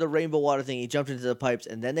after the rainbow water thing. He jumped into the pipes,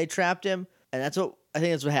 and then they trapped him, and that's what I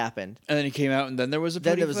think that's what happened. And then he came out, and then there was a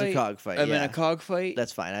Then putty there was a fight, cog fight, and then yeah. a cog fight.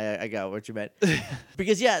 That's fine. I got what you meant.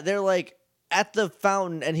 Because yeah, they're like at the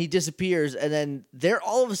fountain, and he disappears, and then they're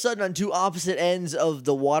all of a sudden on two opposite ends of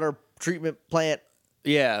the water treatment plant.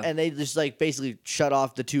 Yeah, And they just like basically shut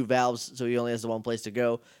off the two valves, so he only has the one place to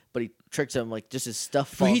go. But he tricks him, like just his stuff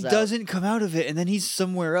but falls he out. doesn't come out of it, and then he's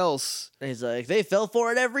somewhere else. And he's like, they fell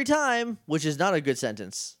for it every time, which is not a good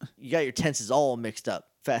sentence. You got your tenses all mixed up.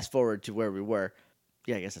 Fast forward to where we were.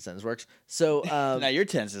 Yeah, I guess that sentence works. So Now your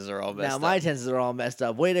tenses are all messed now up. my tenses are all messed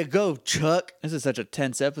up. Way to go, Chuck. This is such a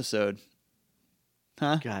tense episode.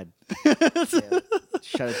 Huh? God. Damn.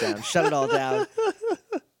 Shut it down. Shut it all down.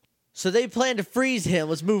 So they plan to freeze him.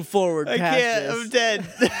 Let's move forward I past can't. this. I'm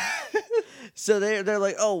dead. So they're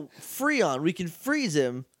like, oh, Freon, we can freeze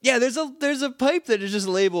him. Yeah, there's a pipe that is just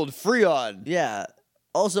labeled Freon. Yeah.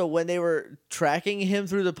 Also, when they were tracking him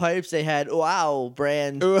through the pipes, they had wow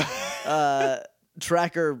brand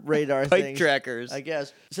tracker radar Pipe things, trackers. I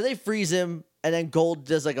guess. So they freeze him, and then Gold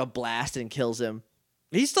does like a blast and kills him.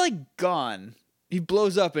 He's like gone. He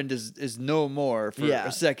blows up and is no more for Yeah.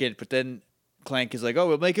 a second, but then Clank is like, "Oh,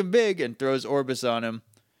 we'll make him big," and throws Orbis on him.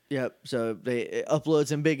 Yep. So it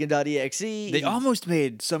uploads him big in.exe. They almost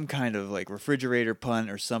made some kind of like refrigerator pun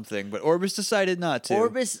or something, but Orbis decided not to.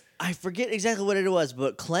 Orbis, I forget exactly what it was,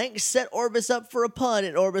 but Clank set Orbis up for a pun,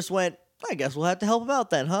 and Orbis went, I guess we'll have to help him out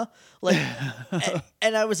then, huh? Like,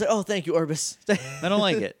 and I was like, oh, thank you, Orbis. I don't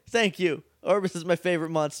like it. Thank you. Orbis is my favorite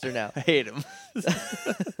monster now. I hate him.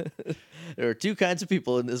 There are two kinds of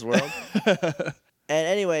people in this world. And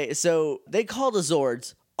anyway, so they call the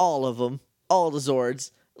Zords, all of them, all the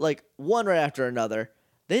Zords, like one right after another.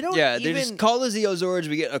 They don't Yeah, even... they just call the Zeozords.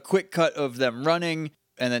 We get a quick cut of them running,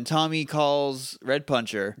 and then Tommy calls Red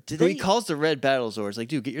Puncher. Did Who they- he calls the Red Battle Zords. Like,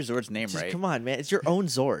 dude, get your Zord's name Just right. come on, man. It's your own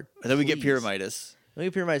Zord. And then we get Please. Pyramidas. Let me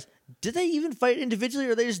Pyramids. Did they even fight individually,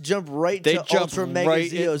 or they just jump right They to jump Ultra Mega right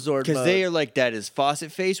Zeozord because mode? they are like, that is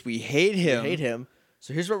Fawcett Face. We hate him. I hate him.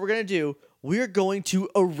 So here's what we're gonna do. We're going to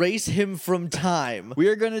erase him from time. We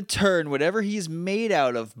are going to turn whatever he's made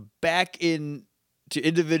out of back in to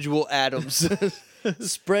individual atoms.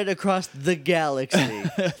 Spread across the galaxy.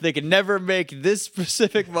 They can never make this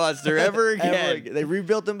specific monster ever again. Ever again. They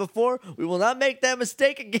rebuilt him before. We will not make that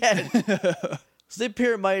mistake again. So they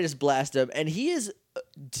Pyramidas blast him, and he is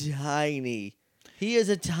tiny. He is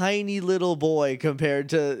a tiny little boy compared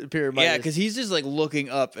to Pyramidas. Yeah, because he's just like looking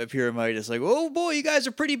up at Pyramidas, like, "Oh boy, you guys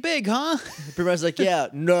are pretty big, huh?" Pyramidas like, yeah,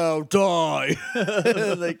 no, die.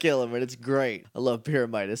 They kill him, and it's great. I love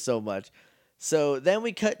Pyramidas so much. So then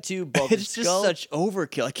we cut to Bulk It's just Skull. such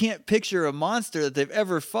overkill. I can't picture a monster that they've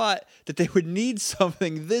ever fought that they would need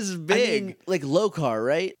something this big. I mean, like Lokar,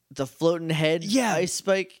 right? The floating head, Yeah. Ice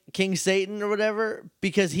Spike, King Satan or whatever,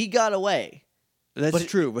 because he got away. That's but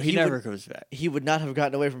true, but he he never would- comes back. He would not have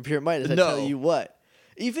gotten away from Pyramidas. I No. tell you what.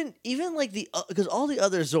 Even like the because all the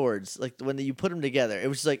other Zords, like when you put them together, it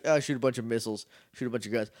was just like, oh, shoot a bunch of missiles, shoot a bunch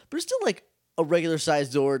of guns, but it's still like a regular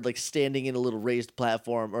sized Zord, like standing in a little raised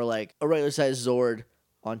platform, or like a regular sized Zord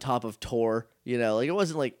on top of Tor. You know, like it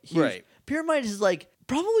wasn't like huge. Right. Pyramidas is like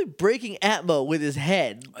probably breaking Atmo with his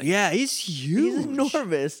head. Yeah, he's huge. He's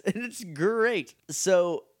enormous, and it's great.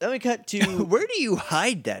 So then we cut to Where do you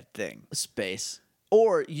hide that thing? space,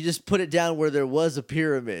 or you just put it down where there was a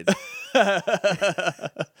pyramid,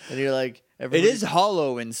 and you're like, It everybody- is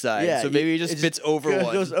hollow inside, so maybe it just fits over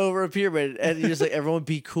one. Goes over a pyramid, and you're just like, everyone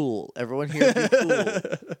be cool. Everyone here be cool.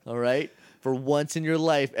 All right. For once in your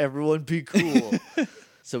life, everyone be cool.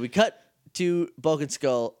 So we cut to Bulk and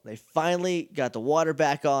Skull. They finally got the water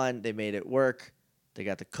back on. They made it work. They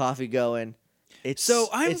got the coffee going. It's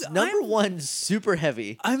number one super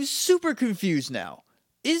heavy. I'm super confused now.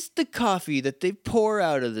 Is the coffee that they pour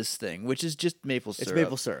out of this thing, which is just maple syrup? It's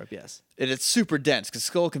maple syrup, yes. And it's super dense because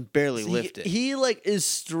Skull can barely lift it. He like is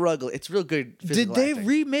struggling. It's real good physical Did they acting.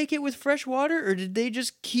 remake it with fresh water, or did they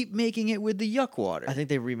just keep making it with the yuck water? I think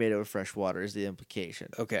they remade it with fresh water is the implication.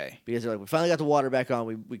 Okay. Because they're like, we finally got the water back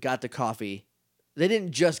on. We got the coffee. They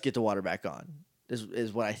didn't just get the water back on.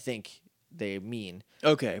 Is what I think they mean.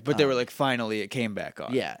 Okay, but they were like, finally, it came back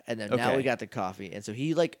on. Yeah, and then now Okay. we got the coffee. And so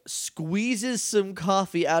he like squeezes some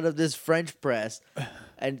coffee out of this French press.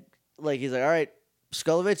 And like he's like, all right,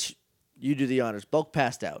 Skulovich, you do the honors. Bulk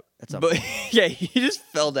passed out at some But point. yeah, he just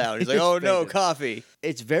fell down. He's like, He oh just no, fainted. coffee.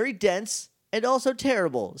 It's very dense and also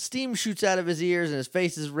terrible. Steam shoots out of his ears and his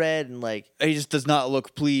face is red and like He just does not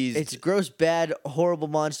look pleased. it's gross, bad, horrible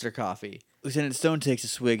monster coffee. Lieutenant Stone takes a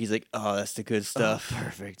swig. He's like, oh, that's the good stuff. Oh,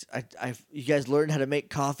 perfect. You guys learned how to make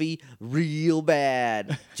coffee real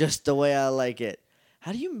bad, just the way I like it.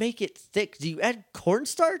 How do you make it thick? Do you add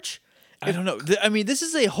cornstarch? I don't know. I mean, this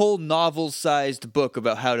is a whole novel-sized book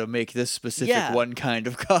about how to make this specific Yeah. one kind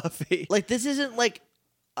of coffee. Like this isn't like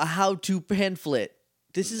a how-to pamphlet.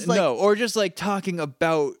 This is like no, or just like talking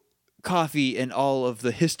about coffee and all of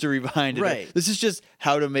the history behind it. Right. This is just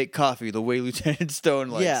how to make coffee the way Lieutenant Stone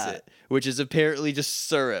likes Yeah. it, which is apparently just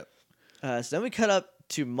syrup. So then we cut up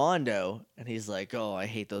to Mondo, and he's like, "Oh, I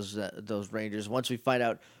hate those Rangers. Once we find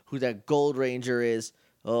out who that Gold Ranger is,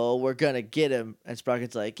 oh, we're gonna get him." And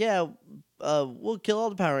Sprocket's like, "Yeah, we'll kill all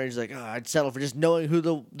the Power Rangers." Like, "Oh, I'd settle for just knowing who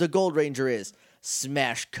the Gold Ranger is."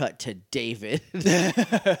 Smash cut to David.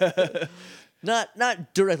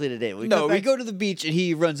 Not directly to David. We go to the beach and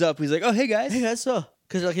he runs up. He's like, "Oh, hey guys." Hey guys, so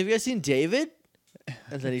because like, have you guys seen David?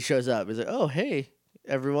 And then he shows up. He's like, "Oh, hey,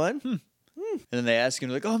 everyone." And then they ask him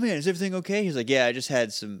like, "Oh man, is everything okay?" He's like, "Yeah, I just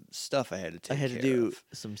had some stuff I had to take I had to care do of."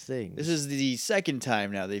 some things. This is the second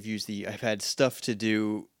time now they've used the "I've had stuff to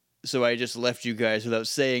do, so I just left you guys without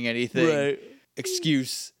saying anything" Right.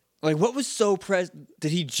 excuse. Like, what was so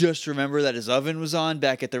did he just remember that his oven was on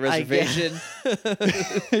back at the reservation?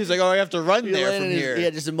 He's like, "Oh, I have to run there from here." He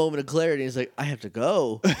had just a moment of clarity. He's like, "I have to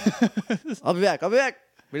go. I'll be back. I'll be back."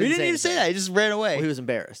 He didn't even say that. He just ran away. Well, he was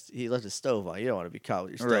embarrassed. He left his stove on. You don't want to be caught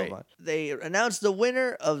with your stove Right. on. They announced the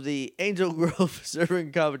winner of the Angel Grove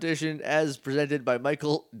serving competition as presented by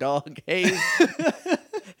Michael Dog Hayes.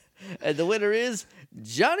 And the winner is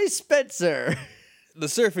Johnny Spencer. The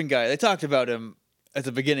surfing guy. They talked about him at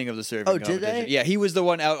the beginning of the surfing Oh, did competition. they? Yeah, he was the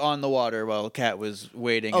one out on the water while Kat was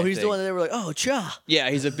waiting. Oh, I he's the think. one that they were like, "Oh, cha." Yeah,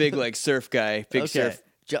 he's a big like surf guy, big surf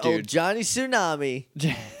Old dude. Johnny Tsunami.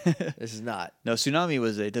 This is not. No, Tsunami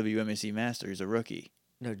was a WMAC master. He's a rookie.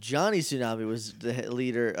 No, Johnny Tsunami was the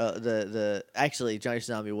leader. Actually, Johnny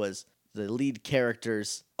Tsunami was the lead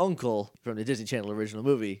character's uncle from the Disney Channel original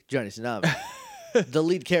movie, Johnny Tsunami. The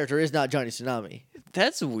lead character is not Johnny Tsunami.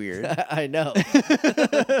 That's weird. I know.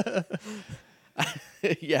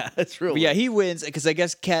 Yeah, that's real. But yeah, he wins because I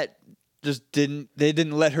guess Kat just didn't. They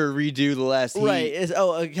didn't let her redo the last heat. Right.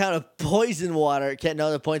 A count of poison water. Can't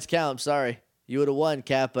know the points count. I'm sorry. You would have won,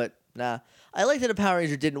 Kat, but nah. I like that a Power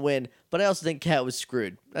Ranger didn't win, but I also think Kat was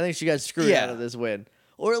screwed. I think she got screwed Yeah. out of this win.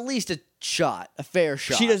 Or at least a fair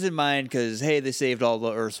shot. She doesn't mind because hey, they saved all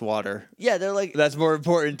the Earth's water. Yeah, they're like, That's more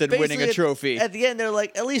important than winning basically a trophy. At the end, they're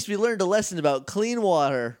like, at least we learned a lesson about clean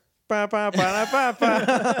water. Bow, bow, bow, bow,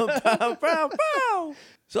 bow, bow, bow, bow.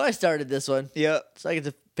 So I started this one. Yep. So I get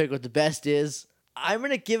to pick what the best is. I'm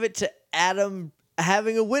going to give it to Adam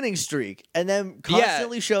having a winning streak and then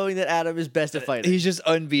constantly showing that Adam is best at fighting. He's just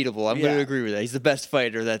unbeatable. I'm going Yeah. to agree with that. He's the best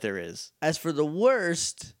fighter that there is. As for the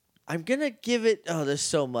worst, I'm going to give it... Oh, there's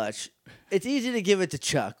so much. It's easy to give it to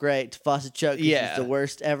Chuck, right? To Fawcett Chuck, 'cause Yeah. he's the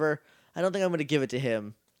worst ever. I don't think I'm going to give it to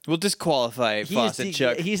him. We'll disqualify Fawcett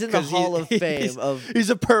Chuck. He's in the 'cause Hall of Fame he's, of... He's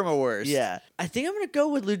a perma worst. Yeah. I think I'm going to go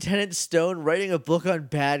with Lieutenant Stone writing a book on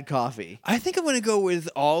bad coffee. I think I'm going to go with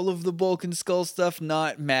all of the Bulk and Skull stuff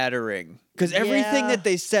not mattering. Because everything Yeah. that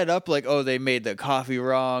they set up, like, oh, they made the coffee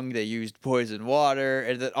wrong, they used poison water,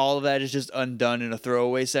 and that all of that is just undone in a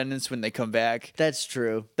throwaway sentence when they come back. That's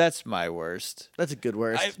true. That's my worst. That's a good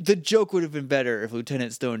worst. The joke would have been better if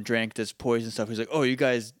Lieutenant Stone drank this poison stuff. He's like, oh, you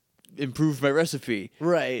guys improved my recipe.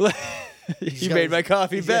 Right. You made my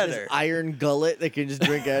coffee He's got this better. iron gullet that can just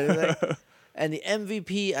drink anything. And the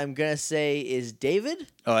MVP, I'm going to say, is David.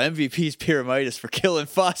 Oh, MVP's Pyramidas for killing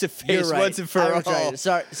Fawcett Face You're right. once and for I all. was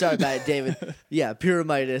right. Sorry about it, David. Yeah,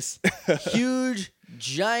 Pyramidas. Huge,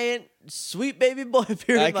 giant sweet baby boy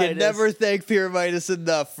Pyramidas. I can never thank Pyramidas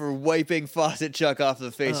enough for wiping Fawcett Chuck off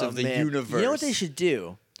the face of the universe. You know what they should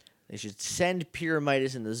do? They should send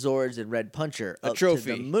Pyramidas and the Zords and Red Puncher up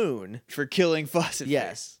trophy. to the moon. For killing Fawcett.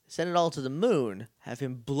 Yes. Send it all to the moon. Have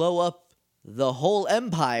him blow up the whole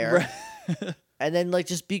empire. Right. And then like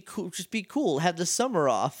just be cool. Have the summer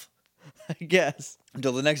off. I guess.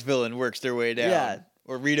 Until the next villain works their way down. Yeah.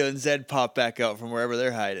 Or Rita and Zed pop back out from wherever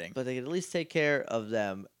they're hiding. But they can at least take care of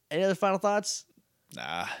them. Any other final thoughts?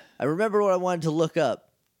 Nah. I remember what I wanted to look up.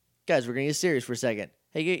 Guys, we're going to get serious for a second.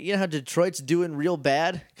 Hey, you know how Detroit's doing real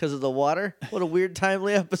bad because of the water? What a weird,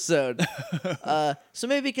 timely episode. So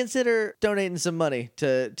maybe consider donating some money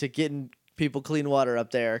to getting people clean water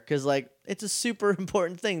up there. Because, like, it's a super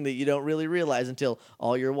important thing that you don't really realize until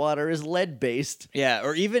all your water is lead-based. Yeah,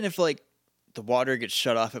 or even if, like, the water gets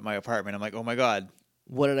shut off at my apartment, I'm like, oh my God.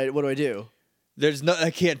 What do I do? I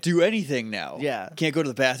can't do anything now. Yeah. Can't go to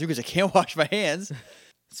the bathroom because I can't wash my hands.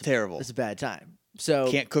 It's terrible. It's a bad time.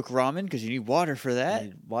 So Can't cook ramen because you need water for I that.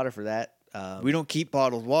 need water for that. We don't keep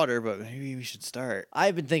bottled water, but maybe we should start.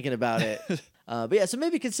 I've been thinking about it. But yeah, so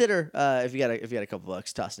maybe consider if you got a couple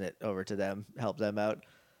bucks, tossing it over to them, help them out.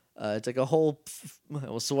 It's like a whole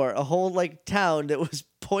like town that was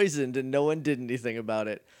poisoned and no one did anything about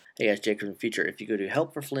it. Hey guys, Jake from the future. If you go to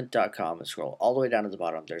helpforflint.com and scroll all the way down to the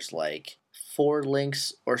bottom, there's like 4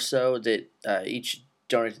 links or so that each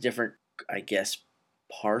donate to different, I guess,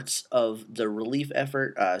 parts of the relief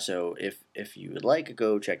effort. So if you would like,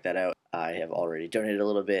 go check that out. I have already donated a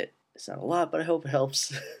little bit. It's not a lot, but I hope it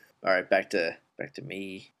helps. All right, back to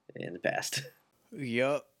me in the past.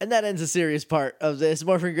 Yup. And that ends the serious part of this.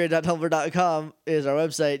 MorphinGrid.tumblr.com is our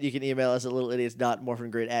website. You can email us at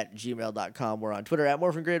littleidiots.morphingrid@gmail.com. We're on Twitter at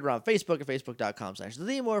MorphinGrid. We're on Facebook at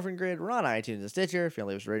facebook.com/TheMorphinGrid. We're on iTunes and Stitcher. If you want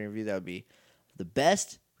to leave us a rating review, that would be the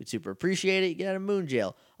best. We'd super appreciate it. You get out of moon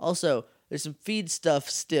jail. Also, there's some feed stuff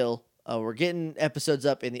still. We're getting episodes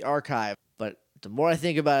up in the archive, but the more I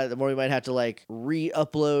think about it, the more we might have to like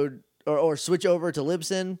re-upload or switch over to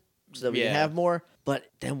Libsyn so that we can have more. But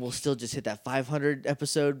then we'll still just hit that 500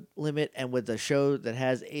 episode limit, and with a show that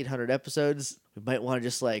has 800 episodes, we might want to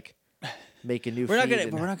just like make a new. We're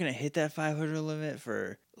feed not gonna hit that 500 limit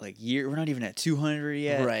for like year. We're not even at 200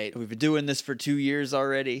 yet. Right. We've been doing this for 2 years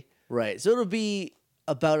already. Right. So it'll be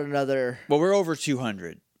about another. Well, we're over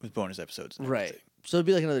 200 with bonus episodes. And Right. everything. So it'll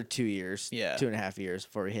be like another 2 years. Yeah. 2.5 years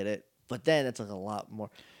before we hit it. But then it's like a lot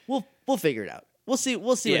more. We'll figure it out. We'll see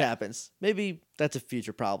what happens. Maybe that's a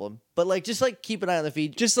future problem. But like just like keep an eye on the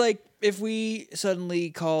feed. Just like if we suddenly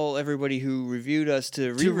call everybody who reviewed us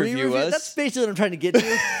to re-review us. That's basically what I'm trying to get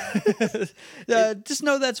to. Just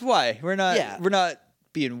know that's why. We're not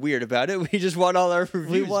being weird about it. We just want all our reviews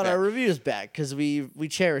We want back. our reviews back because we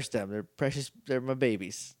cherish them. They're precious. They're my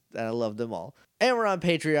babies, and I love them all. And we're on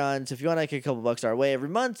Patreon, so if you want to kick a couple bucks our way every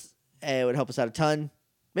month, it would help us out a ton.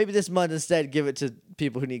 Maybe this month instead, give it to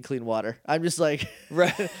people who need clean water. I'm just like,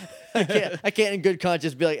 Right. I can't in good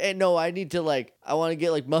conscience be like, hey, no, I need to like, I want to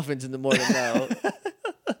get like muffins in the morning. No,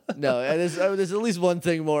 no, there's at least one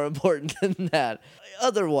thing more important than that.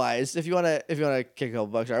 Otherwise, if you wanna kick a couple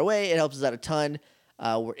bucks our way, it helps us out a ton.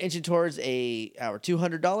 We're inching towards our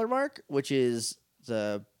 $200 mark, which is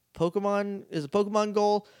a Pokemon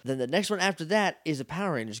goal. Then the next one after that is a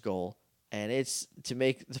Power Rangers goal, and it's to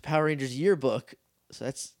make the Power Rangers yearbook. So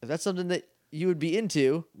if that's something that you would be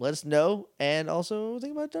into, let us know, and also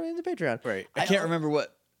think about donating to Patreon. Right. I can't remember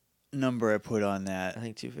what number I put on that. I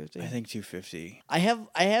think 250. I think 250. I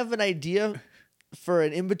have an idea for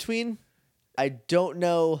an in between. I don't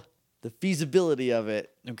know the feasibility of it.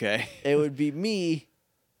 Okay. It would be me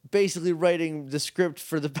basically writing the script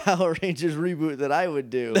for the Power Rangers reboot that I would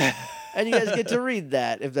do. And you guys get to read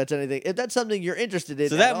that if that's something you're interested in.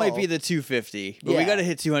 So that might be the 250. But we got to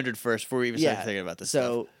hit 200 first before we even start thinking about this stuff.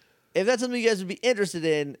 So if that's something you guys would be interested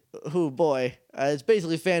in, it's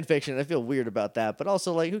basically fan fiction. I feel weird about that, but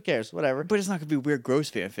also like who cares? Whatever. But it's not going to be weird gross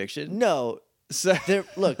fan fiction. No. So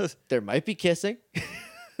there might be kissing.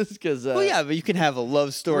 Because well, yeah, but you can have a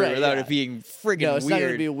love story without it being friggin' no, it's weird. not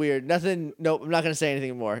gonna be weird. Nothing. Nope. I'm not gonna say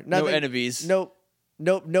anything more. Nothing, No enemies. Nope.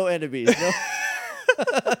 No enemies. No.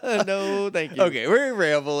 No, thank you. Okay, we're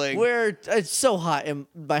rambling. It's so hot in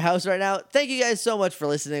my house right now. Thank you guys so much for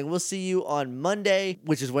listening. We'll see you on Monday,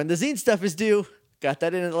 which is when the zine stuff is due. Got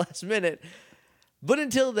that in at the last minute. But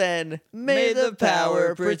until then, may the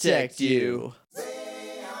power protect you.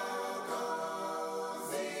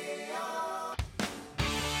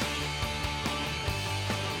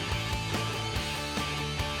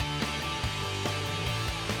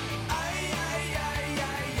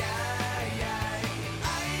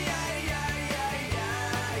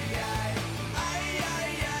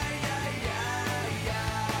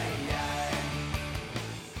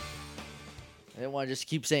 didn't want to just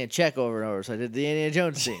keep saying check over and over, so I did the Indiana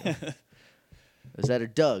Jones theme. Is that a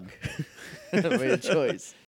Doug? I made a choice.